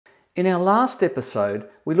In our last episode,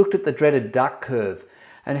 we looked at the dreaded duck curve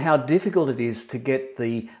and how difficult it is to get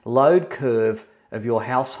the load curve of your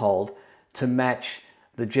household to match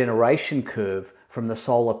the generation curve from the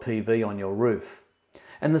solar PV on your roof.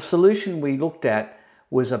 And the solution we looked at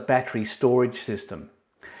was a battery storage system.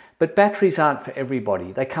 But batteries aren't for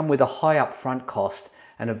everybody. They come with a high upfront cost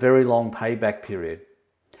and a very long payback period.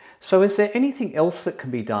 So is there anything else that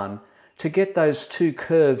can be done to get those two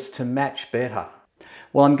curves to match better?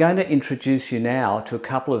 Well, I'm going to introduce you now to a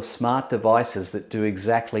couple of smart devices that do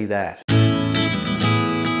exactly that.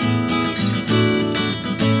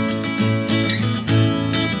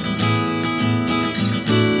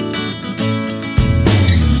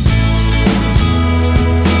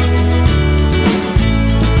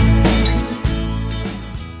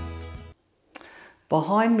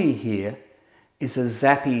 Behind me here is a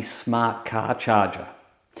Zappi smart car charger.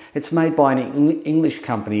 It's made by an English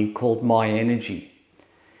company called My Energy.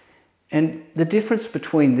 And the difference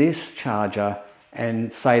between this charger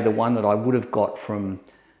and say the one that I would have got from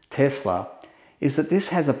Tesla is that this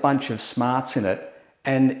has a bunch of smarts in it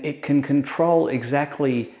and it can control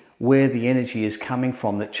exactly where the energy is coming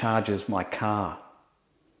from that charges my car.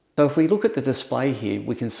 So if we look at the display here,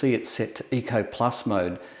 we can see it's set to Eco Plus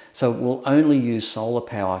mode, so it will only use solar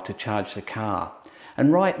power to charge the car.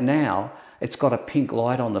 And right now, it's got a pink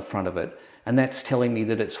light on the front of it, and that's telling me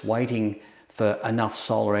that it's waiting for enough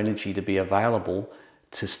solar energy to be available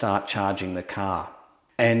to start charging the car.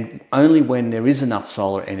 And only when there is enough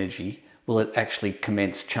solar energy will it actually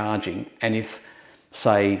commence charging. And if,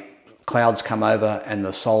 say, clouds come over and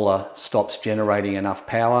the solar stops generating enough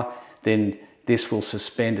power, then this will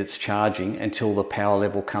suspend its charging until the power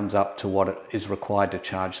level comes up to what is required to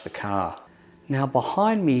charge the car. Now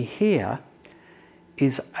behind me here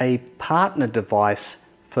is a partner device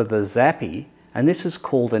for the Zappi, and this is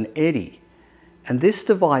called an Eddi. And this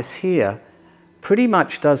device here pretty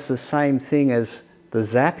much does the same thing as the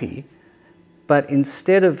Zappi, but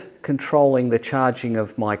instead of controlling the charging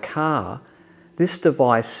of my car, this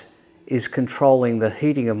device is controlling the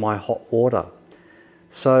heating of my hot water.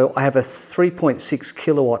 So I have a 3.6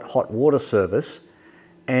 kilowatt hot water service,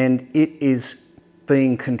 and it is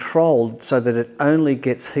being controlled so that it only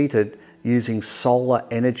gets heated using solar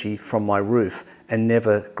energy from my roof and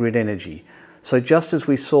never grid energy. So just as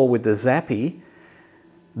we saw with the Zappi,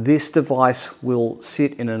 this device will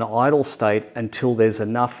sit in an idle state until there's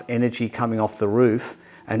enough energy coming off the roof,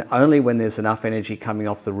 and only when there's enough energy coming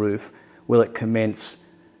off the roof will it commence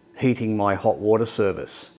heating my hot water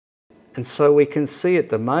service. And so we can see at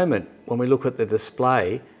the moment, when we look at the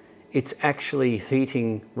display, it's actually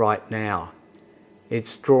heating right now.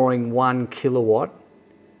 It's drawing 1 kilowatt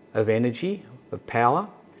of energy, of power,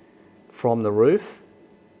 from the roof,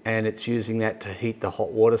 and it's using that to heat the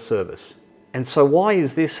hot water service. And so why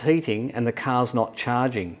is this heating and the car's not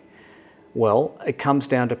charging? Well, it comes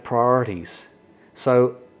down to priorities.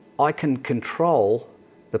 So I can control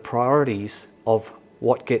the priorities of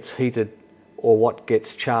what gets heated or what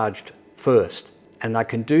gets charged first. And I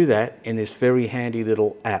can do that in this very handy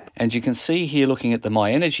little app. And you can see here, looking at the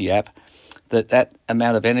My Energy app, that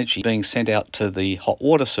amount of energy being sent out to the hot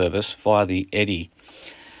water service via the Eddi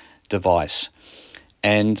device.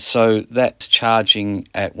 And so that's charging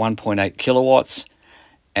at 1.8 kilowatts,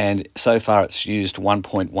 and so far it's used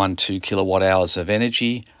 1.12 kilowatt hours of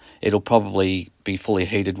energy. It'll probably be fully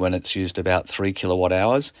heated when it's used about 3 kilowatt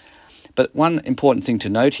hours. But one important thing to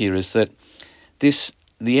note here is that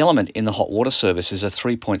the element in the hot water service is a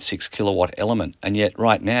 3.6 kilowatt element, and yet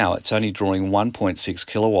right now it's only drawing 1.6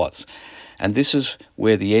 kilowatts. And this is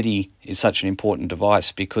where the Eddi is such an important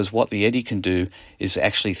device, because what the Eddi can do is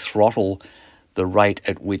actually throttle the rate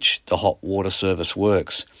at which the hot water service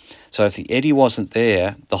works. So if the Eddi wasn't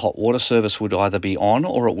there, the hot water service would either be on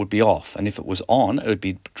or it would be off. And if it was on, it would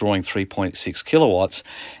be drawing 3.6 kilowatts.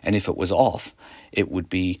 And if it was off, it would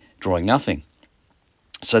be drawing nothing.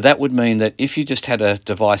 So that would mean that if you just had a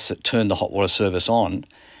device that turned the hot water service on,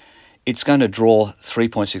 it's going to draw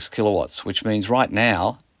 3.6 kilowatts, which means right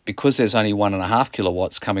now, because there's only 1.5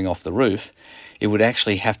 kilowatts coming off the roof, it would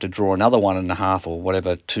actually have to draw another 1.5 or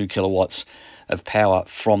whatever, 2 kilowatts of power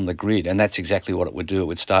from the grid. And that's exactly what it would do. It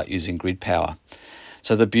would start using grid power.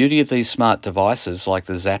 So the beauty of these smart devices like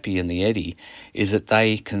the Zappi and the Eddi is that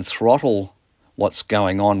they can throttle what's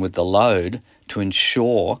going on with the load to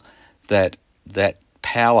ensure that that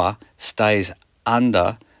power stays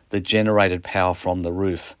under the generated power from the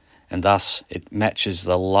roof, and thus it matches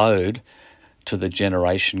the load to the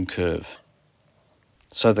generation curve.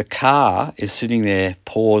 So the car is sitting there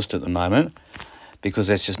paused at the moment because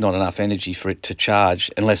there's just not enough energy for it to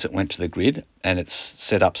charge unless it went to the grid, and it's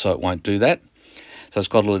set up so it won't do that. So it's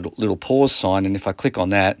got a little pause sign, and if I click on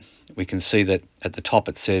that, we can see that at the top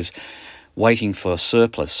it says waiting for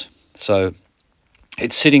surplus. So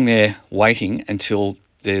it's sitting there waiting until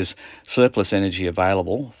there's surplus energy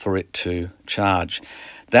available for it to charge.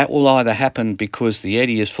 That will either happen because the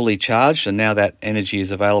Eddi is fully charged and now that energy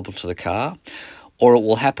is available to the car, or it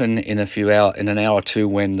will happen in an hour or two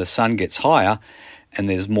when the sun gets higher and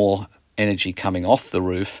there's more energy coming off the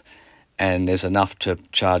roof and there's enough to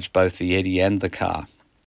charge both the Eddi and the car.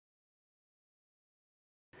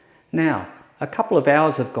 Now, a couple of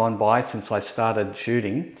hours have gone by since I started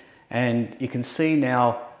shooting, and you can see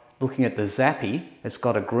now, looking at the Zappi, it's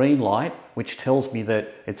got a green light which tells me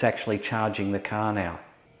that it's actually charging the car now.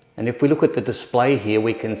 And if we look at the display here,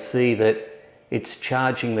 we can see that it's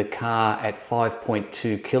charging the car at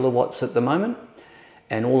 5.2 kilowatts at the moment,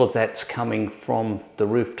 and all of that's coming from the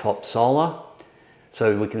rooftop solar.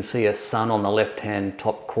 So we can see a sun on the left-hand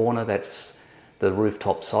top corner, that's the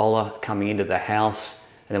rooftop solar coming into the house,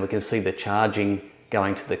 and then we can see the charging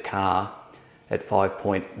going to the car at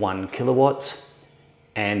 5.1 kilowatts.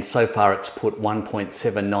 And so far it's put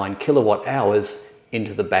 1.79 kilowatt hours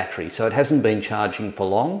into the battery. So it hasn't been charging for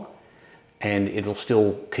long, and it'll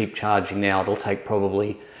still keep charging now. It'll take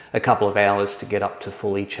probably a couple of hours to get up to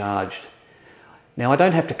fully charged. Now I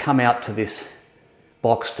don't have to come out to this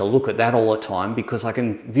box to look at that all the time because I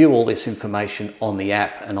can view all this information on the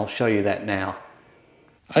app, and I'll show you that now.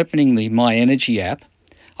 Opening the My Energy app,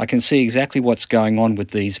 I can see exactly what's going on with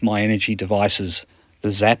these My Energy devices,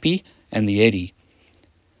 the Zappi and the Eddi.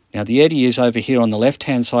 Now the Eddi is over here on the left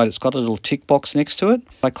hand side, it's got a little tick box next to it.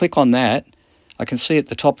 If I click on that, I can see at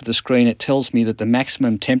the top of the screen it tells me that the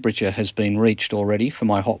maximum temperature has been reached already for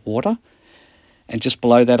my hot water. And just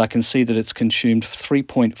below that I can see that it's consumed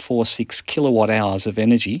 3.46 kilowatt hours of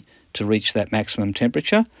energy to reach that maximum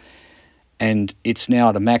temperature. And it's now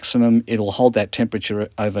at a maximum. It'll hold that temperature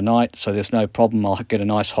overnight, so there's no problem. I'll get a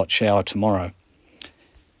nice hot shower tomorrow.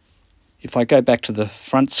 If I go back to the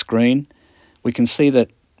front screen, we can see that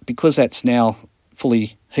because that's now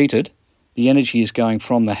fully heated, the energy is going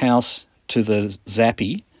from the house to the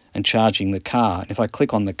Zappi and charging the car. And if I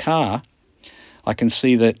click on the car, I can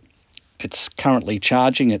see that it's currently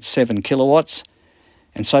charging at 7 kilowatts,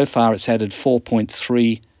 and so far it's added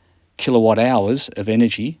 4.3 kilowatt hours of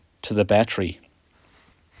energy to the battery.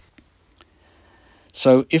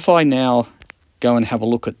 So if I now go and have a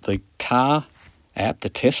look at the car app, the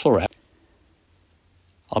Tesla app,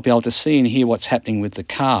 I'll be able to see in here what's happening with the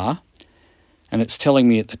car, and it's telling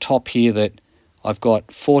me at the top here that I've got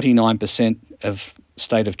 49% of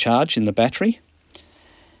state of charge in the battery,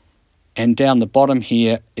 and down the bottom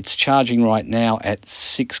here it's charging right now at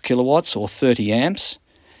 6 kilowatts or 30 amps.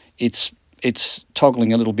 It's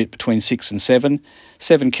toggling a little bit between 6 and 7.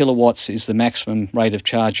 7 kilowatts is the maximum rate of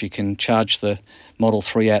charge you can charge the Model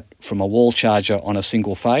 3 at from a wall charger on a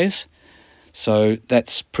single phase. So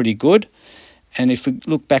that's pretty good. And if we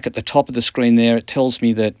look back at the top of the screen there, it tells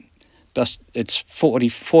me that it's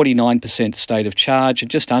 49% state of charge,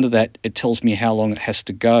 and just under that it tells me how long it has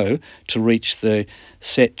to go to reach the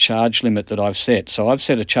set charge limit that I've set. So I've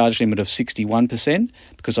set a charge limit of 61%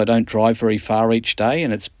 because I don't drive very far each day,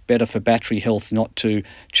 and it's better for battery health not to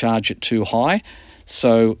charge it too high.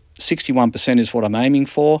 So 61% is what I'm aiming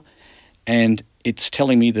for, and it's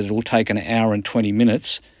telling me that it will take an hour and 20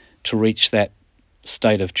 minutes to reach that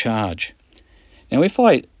state of charge. Now if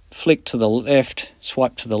I flick to the left,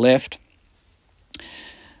 swipe to the left,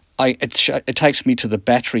 it takes me to the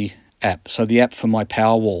battery app, so the app for my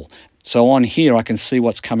Powerwall. So on here I can see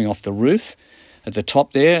what's coming off the roof. At the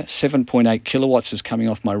top there, 7.8 kilowatts is coming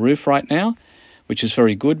off my roof right now, which is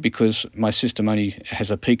very good because my system only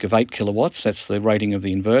has a peak of 8 kilowatts. That's the rating of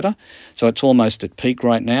the inverter. So it's almost at peak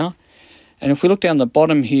right now. And if we look down the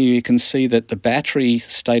bottom here, you can see that the battery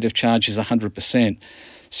state of charge is 100%.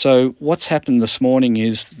 So what's happened this morning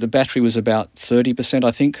is the battery was about 30%,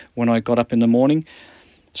 I think, when I got up in the morning.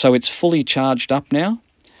 So it's fully charged up now,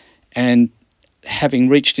 and having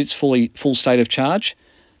reached its full state of charge,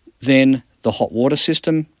 then the hot water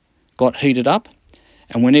system got heated up,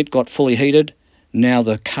 and when it got fully heated, now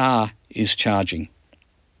the car is charging.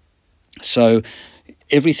 So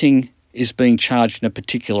everything is being charged in a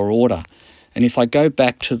particular order. And if I go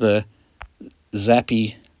back to the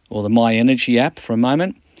Zappi or the My Energy app for a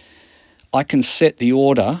moment, I can set the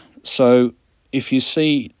order. So if you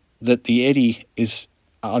see that the Eddi is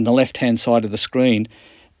on the left-hand side of the screen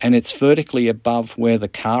and it's vertically above where the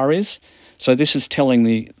car is, so this is telling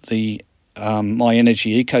the My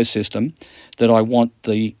Energy ecosystem that I want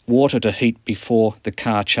the water to heat before the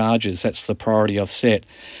car charges. That's the priority I've set.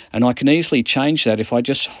 And I can easily change that. If I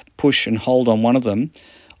just push and hold on one of them,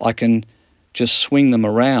 I can just swing them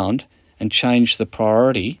around and change the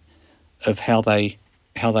priority of how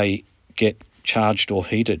they get charged or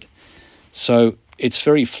heated. So it's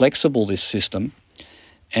very flexible, this system,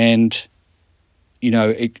 and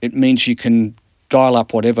it means you can dial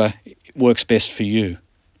up whatever works best for you.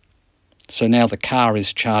 So now the car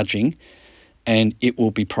is charging and it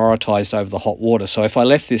will be prioritized over the hot water. So if I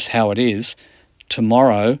left this how it is,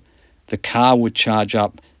 tomorrow the car would charge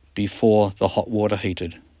up before the hot water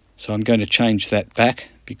heated. So I'm going to change that back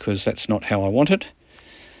because that's not how I want it.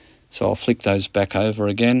 So I'll flick those back over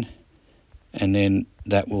again, and then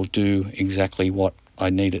that will do exactly what I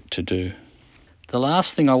need it to do. The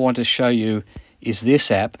last thing I want to show you is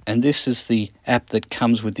this app, and this is the app that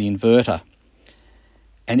comes with the inverter.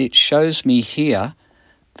 And it shows me here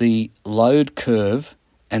the load curve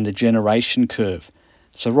and the generation curve.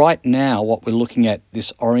 So right now what we're looking at,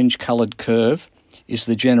 this orange coloured curve, is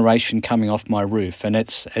the generation coming off my roof, and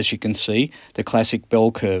it's, as you can see, the classic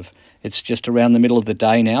bell curve. It's just around the middle of the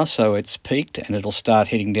day now, so it's peaked, and it'll start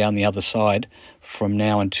heading down the other side from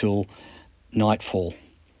now until nightfall.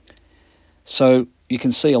 So you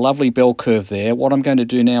can see a lovely bell curve there. What I'm going to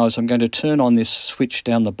do now is I'm going to turn on this switch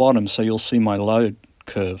down the bottom so you'll see my load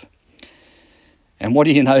curve. And what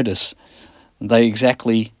do you notice? They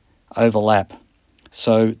exactly overlap.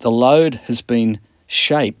 So the load has been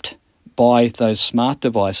shaped by those smart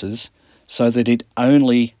devices so that it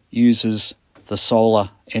only uses the solar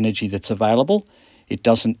energy that's available. It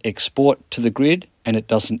doesn't export to the grid, and it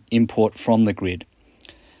doesn't import from the grid.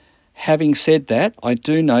 Having said that, I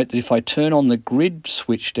do note that if I turn on the grid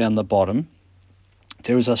switch down the bottom,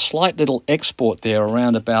 there is a slight little export there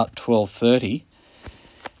around about 12:30,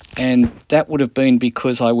 and that would have been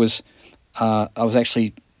because I was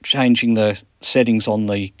actually changing the settings on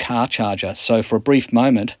the car charger. So for a brief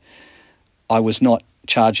moment, I was not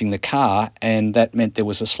charging the car, and that meant there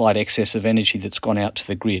was a slight excess of energy that's gone out to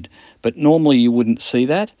the grid. But normally you wouldn't see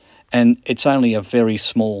that, and it's only a very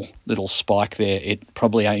small little spike there. It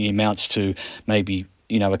probably only amounts to maybe,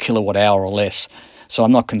 a kilowatt hour or less. So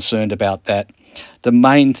I'm not concerned about that. The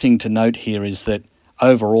main thing to note here is that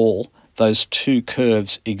overall, those two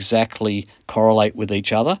curves exactly correlate with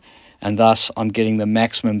each other, and thus I'm getting the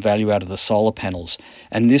maximum value out of the solar panels.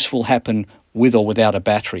 And this will happen with or without a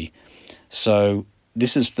battery. So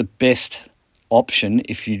this is the best option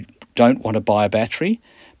if you don't want to buy a battery,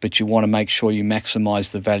 but you want to make sure you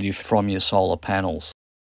maximize the value from your solar panels.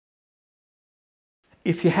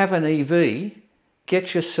 If you have an EV,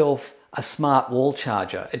 get yourself a smart wall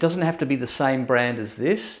charger. It doesn't have to be the same brand as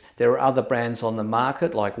this. There are other brands on the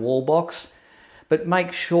market like Wallbox, but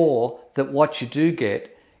make sure that what you do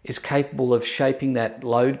get is capable of shaping that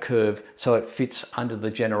load curve so it fits under the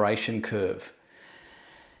generation curve.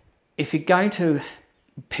 If you're going to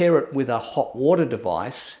pair it with a hot water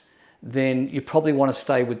device, then you probably want to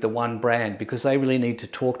stay with the one brand because they really need to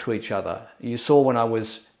talk to each other. You saw when I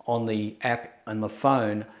was on the app on the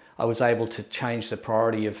phone, I was able to change the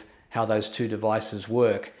priority of how those two devices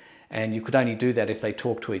work, and you could only do that if they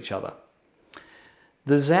talk to each other.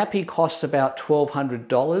 The Zappi costs about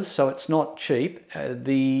 $1,200, so it's not cheap.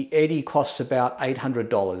 The Eddi costs about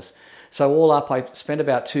 $800. So all up, I spent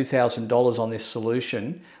about $2,000 on this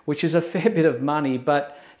solution, which is a fair bit of money,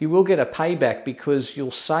 but you will get a payback because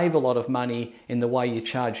you'll save a lot of money in the way you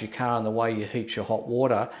charge your car and the way you heat your hot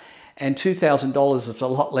water. And $2,000 is a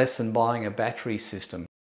lot less than buying a battery system.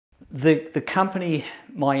 The company,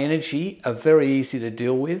 My Energy, are very easy to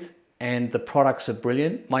deal with, and the products are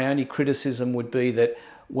brilliant. My only criticism would be that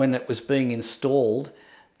when it was being installed,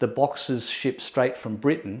 the boxes shipped straight from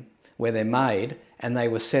Britain, where they're made, and they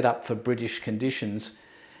were set up for British conditions.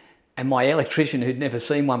 And my electrician, who'd never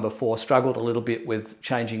seen one before, struggled a little bit with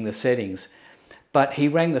changing the settings. But he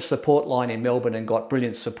rang the support line in Melbourne and got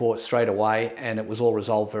brilliant support straight away, and it was all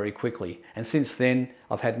resolved very quickly. And since then,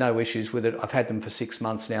 I've had no issues with it. I've had them for 6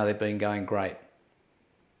 months now. They've been going great.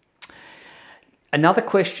 Another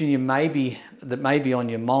question that may be on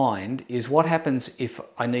your mind is what happens if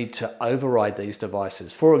I need to override these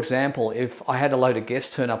devices? For example, if I had a load of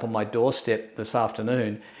guests turn up on my doorstep this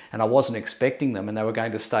afternoon and I wasn't expecting them and they were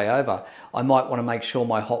going to stay over, I might want to make sure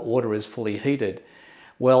my hot water is fully heated.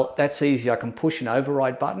 Well, that's easy. I can push an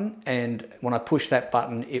override button, and when I push that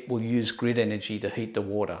button, it will use grid energy to heat the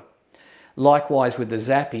water. Likewise with the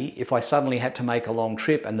Zappi, if I suddenly had to make a long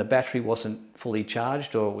trip and the battery wasn't fully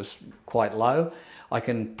charged or it was quite low, I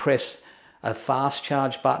can press a fast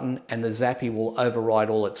charge button and the Zappi will override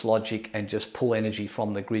all its logic and just pull energy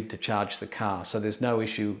from the grid to charge the car. So there's no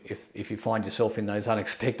issue if you find yourself in those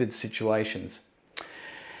unexpected situations.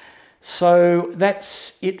 So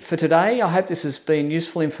that's it for today. I hope this has been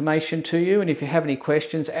useful information to you. And if you have any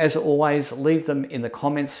questions, as always, leave them in the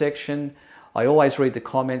comments section. I always read the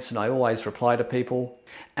comments and I always reply to people.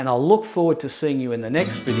 And I'll look forward to seeing you in the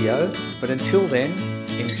next video. But until then,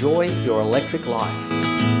 enjoy your electric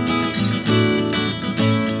life.